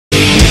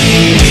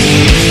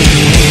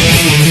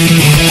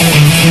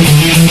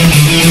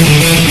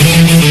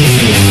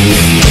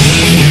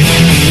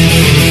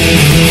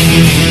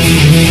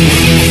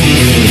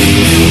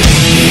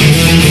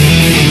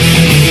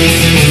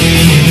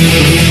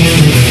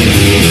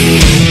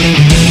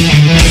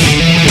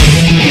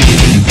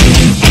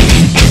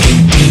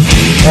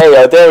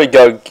go. There we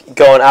go.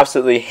 Going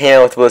absolutely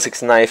ham with the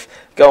ballistics knife.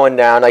 Going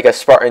down like a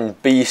Spartan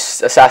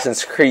beast,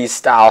 Assassin's Creed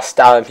style,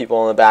 stabbing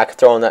people in the back,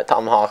 throwing that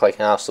tomahawk like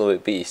an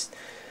absolute beast.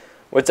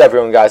 What's up,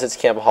 everyone, guys? It's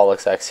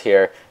Campaholics X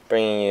here,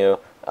 bringing you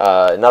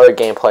another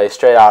gameplay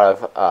straight out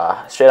of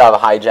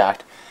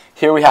Hijacked.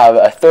 Here we have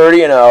a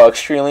 30-0,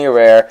 extremely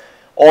rare,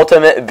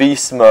 ultimate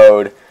beast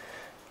mode,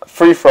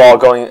 free for all,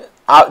 going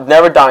out,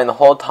 never dying the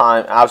whole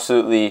time.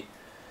 Absolutely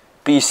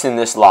beast in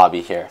this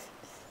lobby here.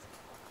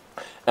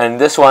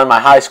 And this one, my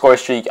high score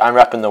streak, I'm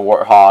repping the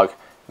Warthog,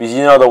 because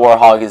you know the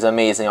Warthog is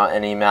amazing on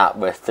any map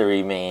with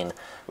three main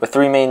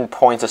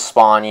points of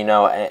spawn. You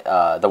know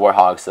the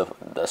Warthog's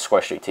the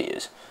score streak to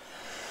use.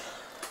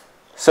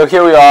 So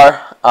here we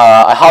are.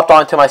 I hopped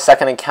onto my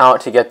second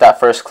account to get that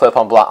first clip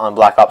on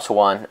Black Ops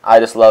 1. I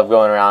just love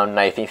going around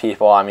knifing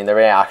people. I mean, the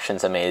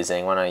reaction's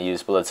amazing when I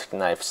use ballistic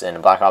knives in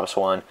Black Ops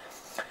 1,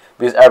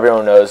 because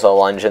everyone knows the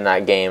lunge in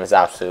that game is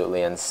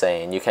absolutely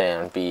insane. You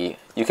can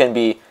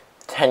be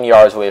 10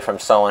 yards away from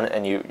someone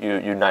and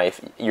you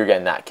knife, you're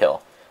getting that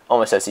kill.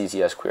 Almost as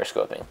easy as queer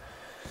scoping.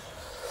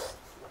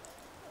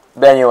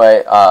 But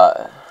anyway,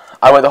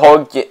 I went the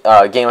whole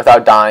game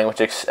without dying,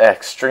 which is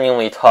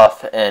extremely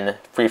tough in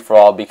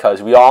free-for-all,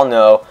 because we all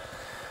know,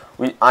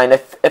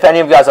 if any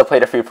of you guys have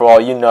played a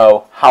free-for-all, you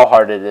know how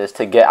hard it is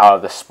to get out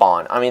of the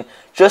spawn. I mean,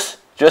 just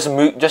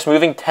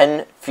moving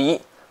 10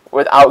 feet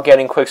without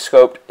getting quick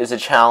scoped is a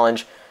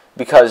challenge,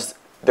 because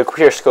the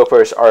queer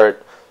scopers are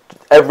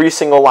every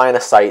single line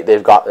of sight. They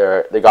got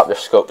their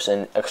scopes,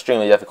 and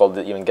extremely difficult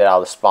to even get out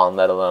of the spawn,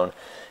 let alone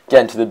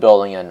get into the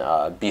building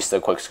and beast the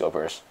quick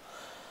scopers.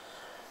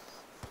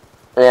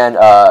 And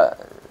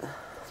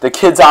the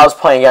kids I was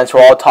playing against were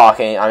all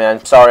talking. I mean,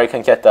 I'm sorry I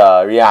couldn't get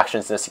the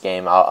reactions this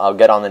game. I'll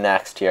get on the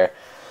next here.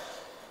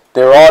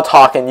 They were all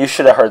talking. You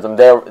should have heard them.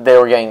 They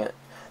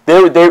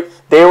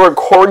were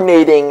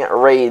coordinating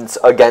raids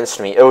against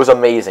me. It was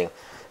amazing.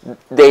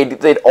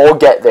 They'd all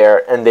get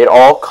there and they'd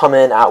all come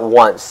in at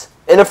once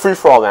in a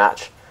free-for-all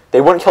match. They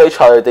wouldn't kill each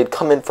other. They'd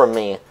come in for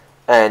me,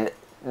 and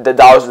that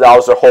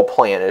was their whole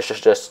plan. It's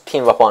just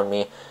team up on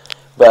me.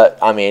 But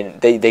I mean,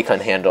 they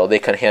couldn't handle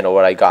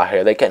what I got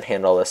here. They couldn't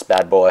handle this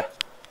bad boy.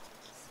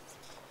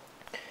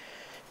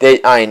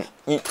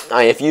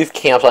 If you've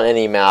camped on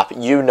any map,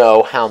 you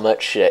know how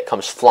much shit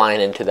comes flying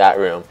into that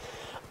room.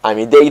 I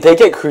mean, they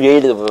get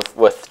creative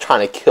with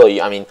trying to kill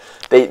you. I mean,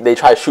 they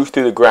try to shoot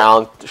through the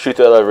ground, shoot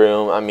through the other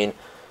room. I mean,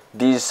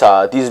 these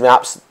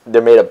maps,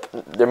 they're made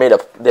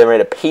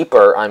of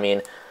paper. I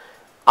mean,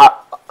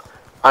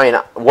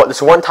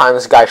 this one time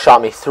this guy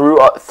shot me through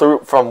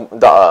from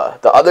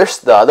the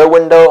other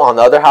window on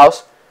the other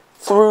house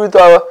through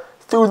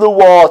the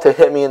wall to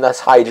hit me in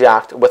this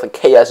Hijacked with a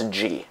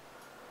KSG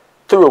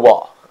through a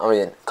wall. I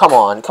mean, come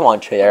on,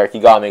 Treyarch,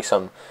 you gotta make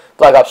some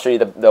Black Ops 3.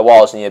 The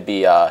walls need to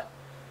be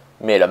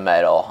made of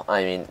metal.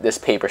 I mean, this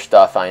paper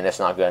stuff, that's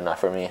not good enough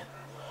for me.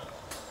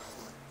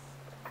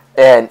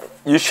 And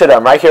you should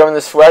have right here when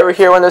this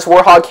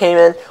Warthog came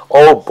in.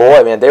 Oh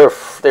boy, man, they were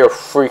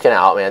freaking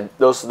out, man.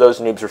 Those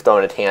noobs were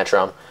throwing a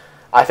tantrum.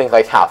 I think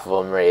like half of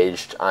them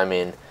raged. I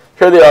mean,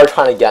 here they are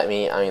trying to get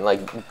me. I mean,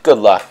 like, good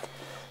luck.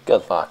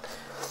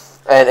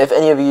 And if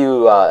any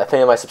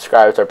of my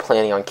subscribers are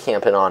planning on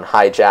camping on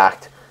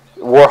Hijacked,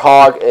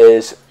 Warthog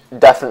is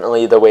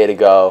definitely the way to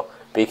go,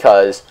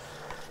 because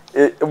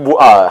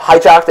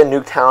Hijacked and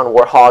Nuketown,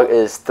 Warthog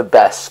is the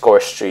best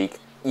score streak,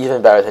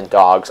 even better than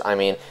Dogs. I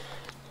mean,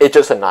 it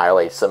just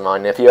annihilates them.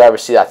 And if you ever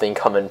see that thing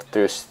coming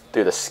through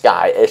the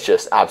sky, it's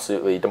just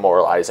absolutely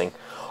demoralizing.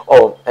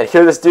 Oh, and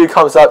here this dude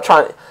comes up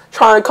trying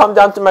to come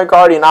down to my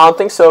Guardian. I don't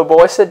think so,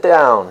 boy. Sit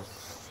down.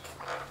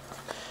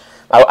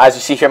 As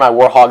you see here, my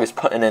Warthog is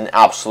putting in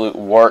absolute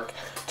work.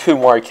 2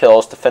 more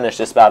kills to finish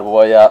this bad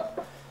boy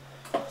up.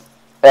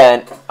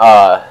 And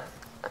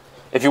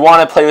if you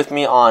want to play with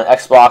me on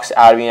Xbox,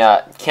 add me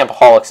at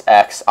Campaholics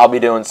X. I'll be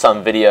doing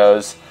some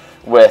videos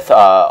with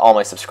all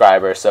my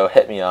subscribers, so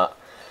hit me up.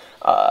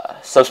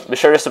 So be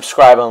sure to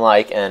subscribe and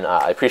like, and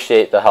I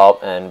appreciate the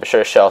help, and be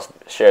sure to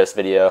share this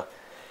video.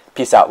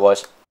 Peace out,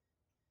 boys.